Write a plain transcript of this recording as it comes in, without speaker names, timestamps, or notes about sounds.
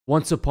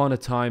Once upon a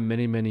time,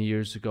 many, many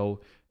years ago,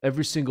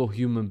 every single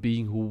human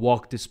being who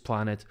walked this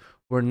planet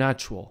were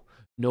natural.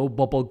 No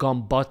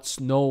bubblegum butts,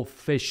 no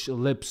fish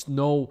lips,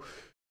 no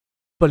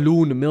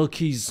balloon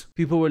milkies.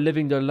 People were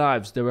living their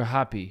lives. They were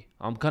happy.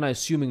 I'm kind of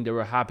assuming they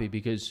were happy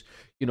because,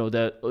 you know,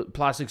 the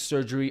plastic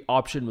surgery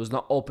option was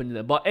not open to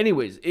them. But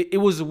anyways,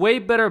 it was way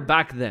better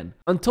back then.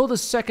 Until the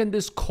second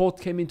this cult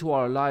came into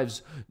our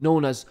lives,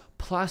 known as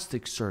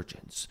plastic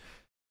surgeons.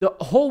 The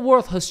whole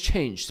world has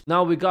changed.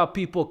 Now we got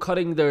people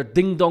cutting their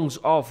ding-dongs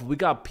off. We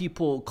got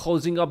people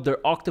closing up their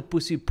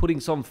octopussy,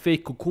 putting some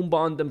fake cucumba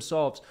on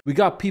themselves. We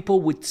got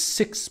people with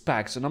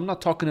six-packs. And I'm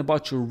not talking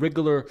about your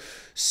regular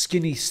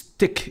skinny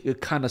stick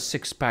kind of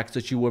six-packs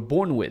that you were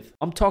born with.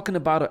 I'm talking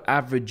about an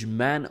average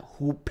man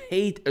who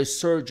paid a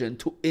surgeon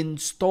to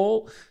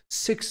install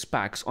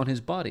six-packs on his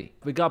body.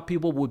 We got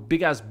people with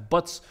big-ass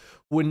butts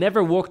who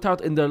never worked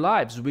out in their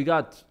lives. We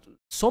got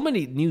so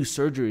many new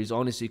surgeries,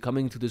 honestly,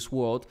 coming to this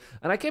world.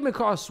 And I came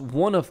across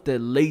one of the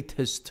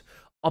latest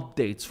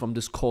updates from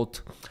this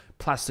cult,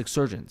 plastic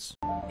surgeons.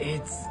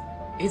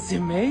 It's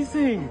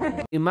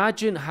amazing.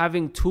 Imagine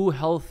having two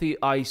healthy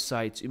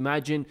eyesights.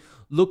 Imagine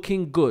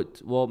looking good.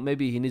 Well,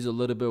 maybe he needs a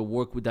little bit of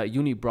work with that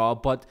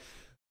unibrow, but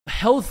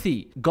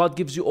healthy. God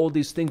gives you all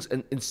these things,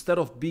 and instead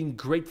of being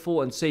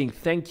grateful and saying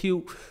thank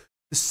you,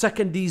 the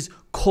second these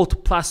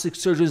cult plastic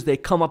surgeons, they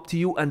come up to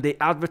you and they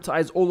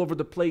advertise all over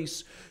the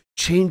place.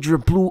 Change your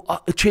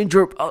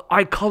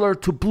eye color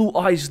to blue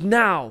eyes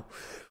now.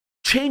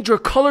 Change your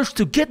colors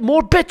to get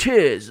more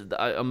bitches.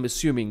 I'm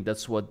assuming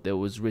that's what there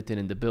was written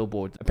in the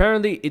billboard.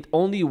 Apparently, it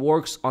only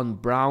works on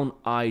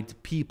brown-eyed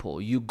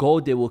people. You go,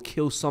 they will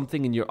kill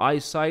something in your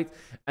eyesight,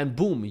 and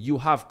boom, you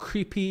have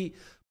creepy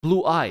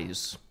blue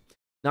eyes.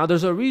 Now,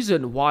 there's a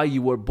reason why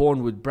you were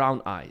born with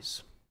brown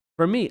eyes.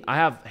 For me, I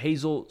have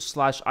hazel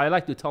 / I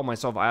like to tell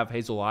myself I have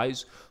hazel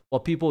eyes. Well,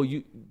 people,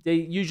 they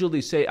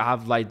usually say I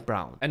have light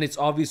brown. And it's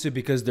obviously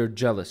because they're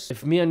jealous.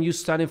 If me and you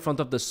stand in front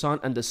of the sun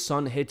and the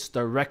sun hits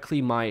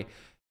directly my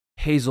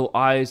hazel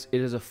eyes,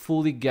 it is a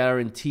fully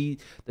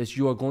guaranteed that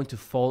you are going to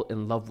fall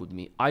in love with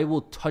me. I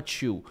will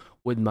touch you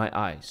with my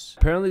eyes.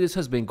 Apparently, this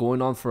has been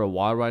going on for a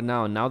while right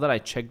now. And now that I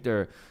checked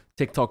their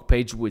TikTok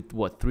page with,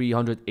 what,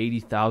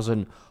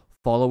 380,000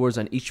 followers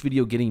and each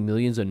video getting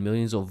millions and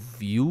millions of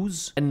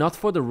views, and not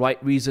for the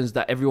right reasons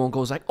that everyone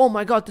goes like, oh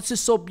my god, this is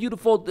so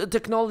beautiful, the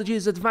technology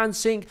is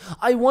advancing,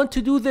 I want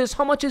to do this,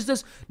 how much is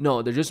this?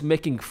 No, they're just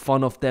making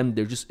fun of them.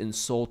 They're just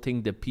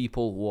insulting the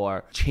people who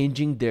are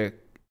changing their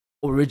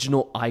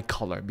original eye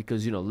color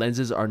because, you know,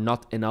 lenses are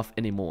not enough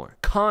anymore.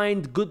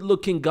 Kind, good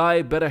looking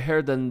guy, better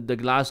hair than the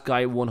last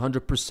guy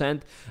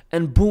 100%,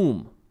 and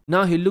boom,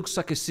 now he looks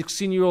like a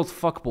 16-year-old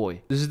fuckboy.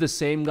 This is the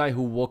same guy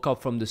who woke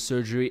up from the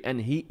surgery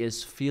and he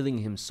is feeling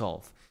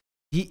himself.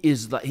 He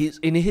is like, he's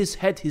in his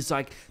head, he's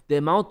like, the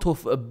amount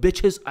of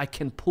bitches I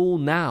can pull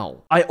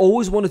now. I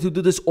always wanted to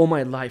do this all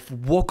my life.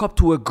 Walk up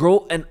to a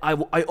girl, and I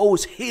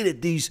always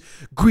hated these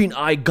green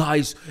eye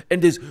guys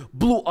and these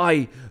blue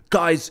eye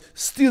guys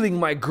stealing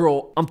my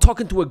girl. I'm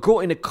talking to a girl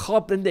in a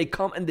club, and they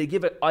come and they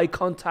give an eye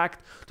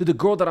contact to the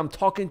girl that I'm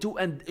talking to,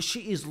 and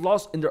she is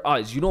lost in their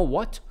eyes. You know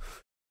what?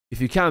 If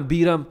you can't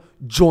beat them,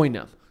 join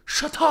them.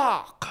 Shut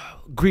up!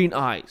 Green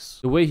eyes.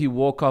 The way he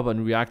woke up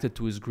and reacted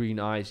to his green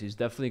eyes, he's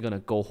definitely gonna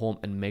go home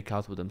and make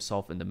out with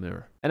himself in the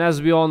mirror. And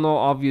as we all know,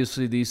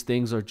 obviously these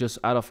things are just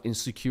out of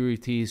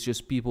insecurities,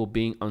 just people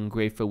being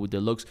ungrateful with their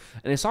looks.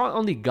 And it's not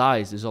only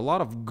guys, there's a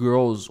lot of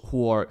girls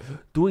who are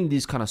doing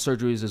these kind of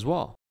surgeries as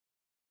well.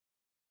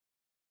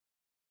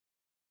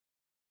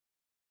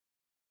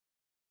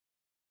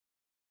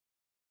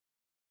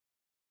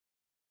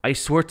 I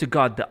swear to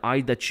God, the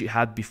eye that she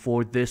had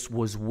before this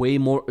was way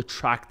more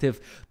attractive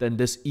than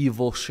this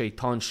evil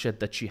shaitan shit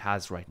that she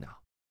has right now.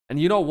 And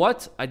you know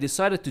what? I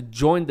decided to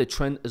join the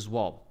trend as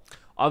well.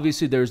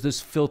 Obviously, there's this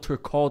filter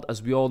called,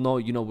 as we all know,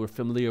 you know, we're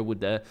familiar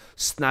with the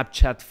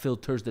Snapchat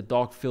filters, the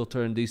dog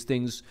filter and these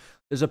things.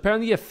 There's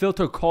apparently a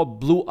filter called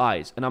blue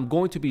eyes. And I'm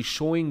going to be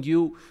showing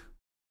you,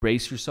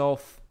 brace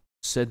yourself,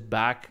 sit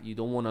back. You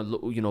don't want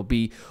to, you know,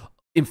 be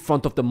in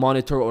front of the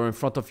monitor or in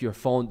front of your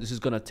phone. This is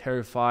going to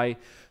terrify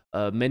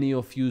many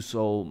of you,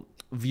 so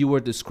viewer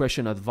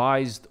discretion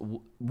advised.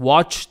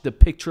 Watch the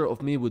picture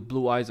of me with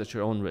blue eyes at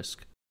your own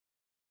risk.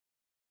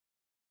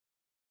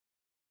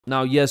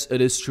 Now, yes, it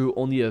is true,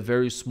 only a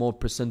very small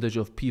percentage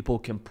of people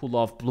can pull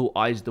off blue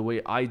eyes the way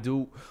I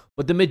do,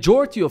 but the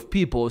majority of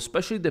people,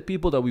 especially the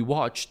people that we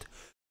watched,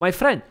 my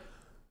friend,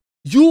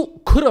 you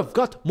could have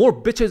got more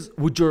bitches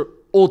with your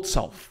old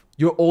self,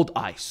 your old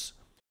eyes.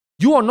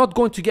 You are not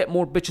going to get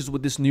more bitches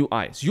with this new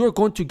eyes. You are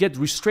going to get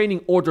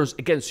restraining orders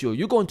against you.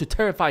 You're going to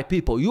terrify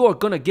people. You are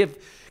going to give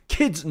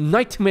kids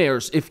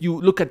nightmares if you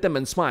look at them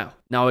and smile.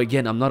 Now,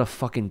 again, I'm not a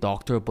fucking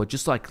doctor, but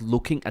just like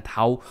looking at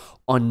how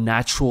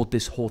unnatural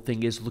this whole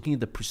thing is, looking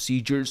at the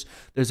procedures,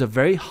 there's a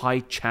very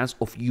high chance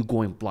of you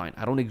going blind.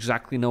 I don't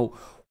exactly know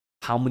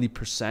how many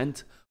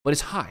percent, but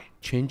it's high.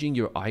 Changing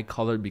your eye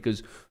color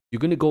because you're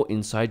going to go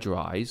inside your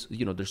eyes.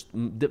 You know, there's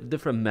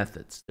different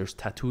methods. There's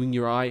tattooing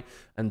your eye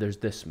and there's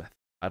this method.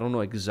 I don't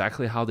know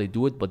exactly how they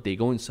do it, but they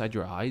go inside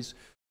your eyes.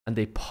 and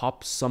they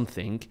pop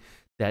something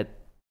that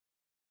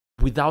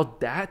without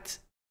that,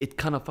 it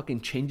kind of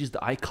fucking changes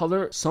the eye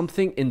color,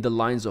 something in the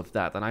lines of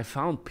that. And I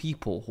found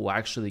people who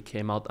actually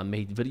came out and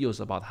made videos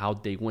about how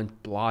they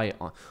went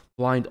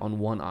blind on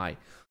one eye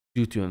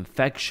due to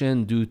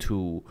infection, due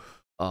to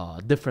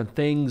different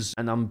things.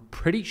 And I'm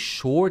pretty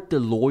sure the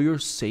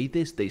lawyers say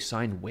this. They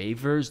sign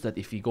waivers that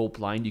if you go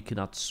blind, you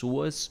cannot sue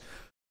us.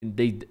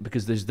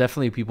 Because there's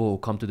definitely people who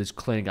come to this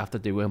clinic after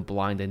they went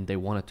blind and they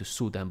wanted to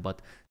sue them,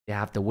 but they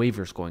have the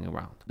waivers going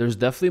around. There's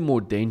definitely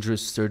more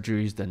dangerous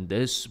surgeries than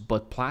this,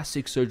 but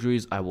plastic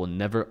surgeries I will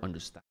never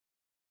understand.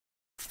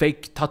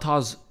 Fake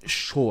tatas,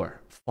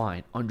 sure,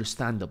 fine,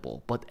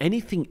 understandable, but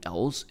anything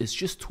else is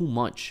just too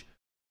much.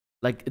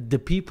 Like the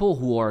people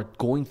who are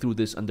going through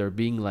this and they're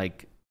being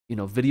like, you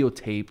know,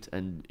 videotaped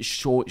and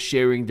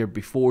sharing their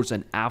befores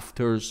and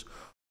afters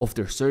of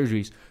their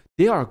surgeries,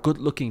 they are good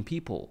looking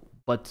people,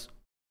 but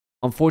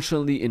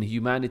unfortunately, in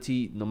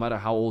humanity, no matter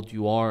how old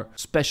you are,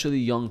 especially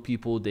young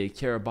people, they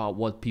care about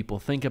what people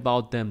think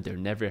about them. They're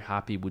never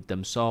happy with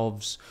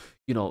themselves.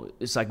 You know,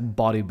 it's like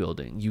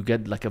bodybuilding. You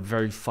get like a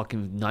very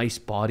fucking nice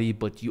body,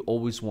 but you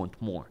always want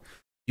more.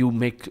 You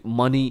make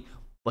money,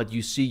 but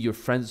you see your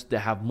friends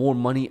that have more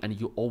money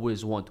and you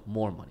always want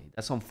more money.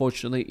 That's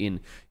unfortunately in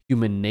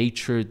human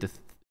nature,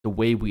 the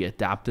way we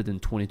adapted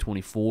in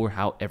 2024,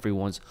 how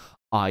everyone's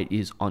eye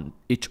is on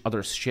each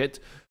other's shit.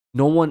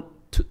 No one,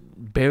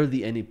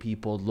 barely any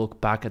people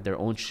look back at their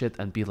own shit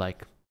and be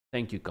like,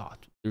 thank you God,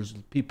 there's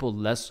people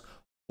less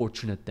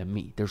fortunate than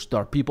me. There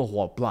are people who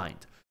are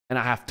blind and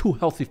I have two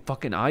healthy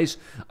fucking eyes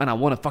and I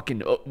want to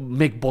fucking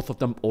make both of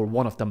them or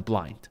one of them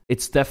blind.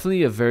 It's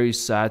definitely a very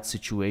sad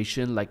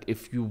situation. Like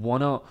if you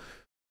want to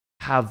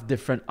have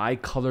different eye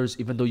colors,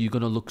 even though you're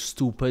going to look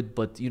stupid,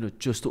 but you know,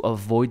 just to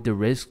avoid the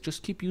risk,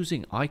 just keep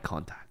using eye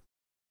contact.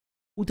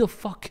 Who the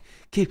fuck?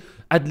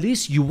 At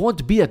least you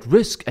won't be at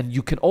risk and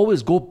you can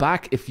always go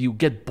back if you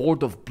get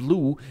bored of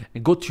blue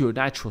and go to your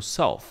natural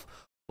self.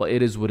 But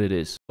it is what it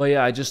is. But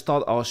yeah, I just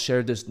thought I'll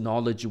share this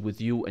knowledge with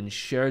you and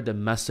share the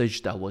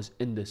message that was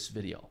in this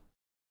video.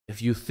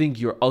 If you think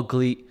you're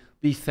ugly,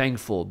 be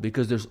thankful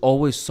because there's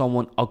always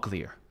someone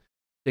uglier.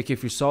 Take care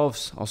of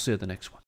yourselves. I'll see you at the next one.